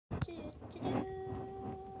Who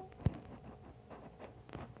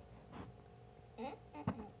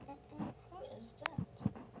is that?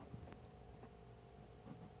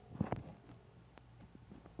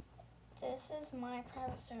 This is my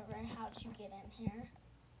private server. How'd you get in here?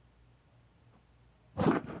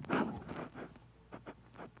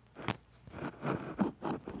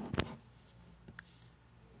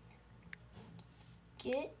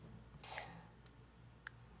 Get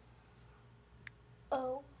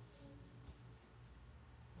O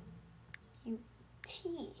U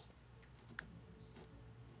T.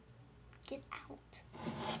 Get out.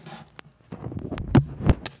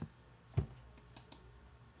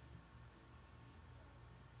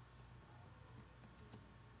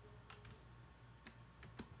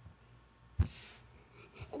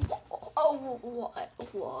 Oh,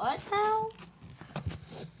 what now?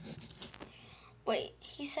 Wait,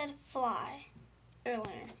 he said fly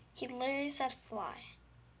earlier. He literally said fly.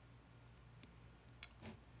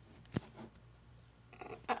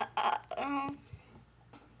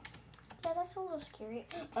 Yeah, that's a little scary.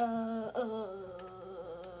 Wait,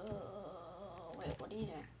 what are you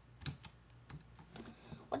doing?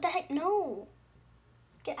 What the heck? No!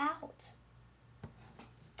 Get out.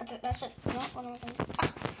 That's it. You know what am I gonna do?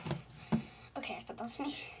 Ah. Okay, I thought that was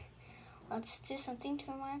me. Let's do something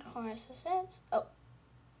to my car. Is this it? Oh.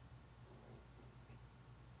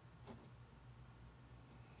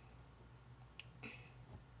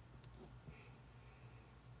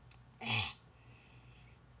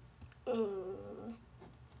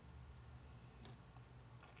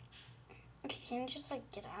 Okay, can you just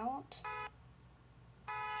like get out?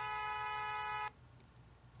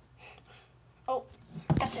 Oh,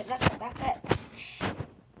 that's it.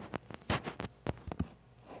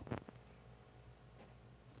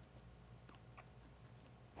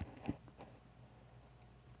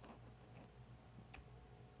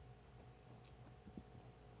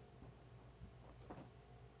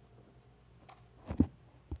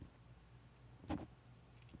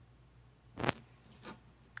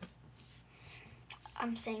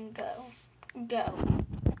 I'm saying go. Go.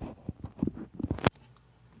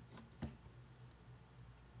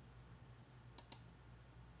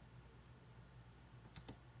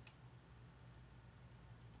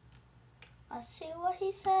 Let's see what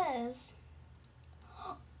he says.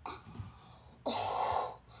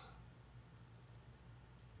 Oh.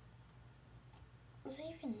 Does he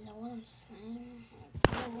even know what I'm saying?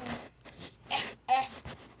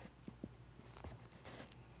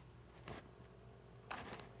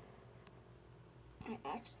 I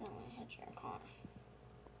accidentally hit your car.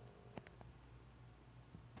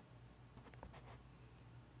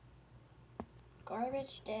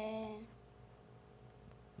 Garbage day.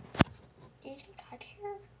 Do you think I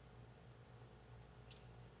care?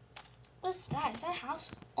 What's that? Is that a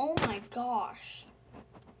house? Oh my gosh.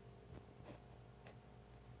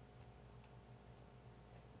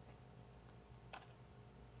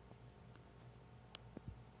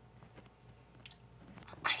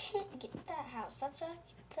 I can't get that house. That's like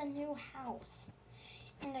the new house.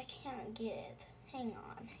 And I can't get it. Hang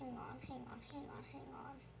on.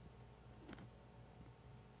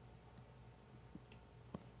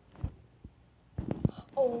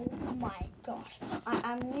 Oh my gosh.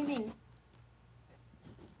 I'm leaving.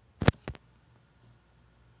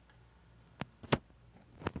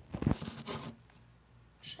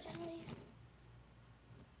 Should I leave?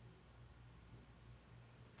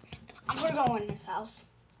 I'm gonna go in this house.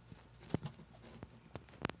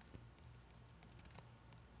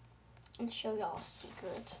 And show y'all a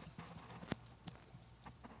secret.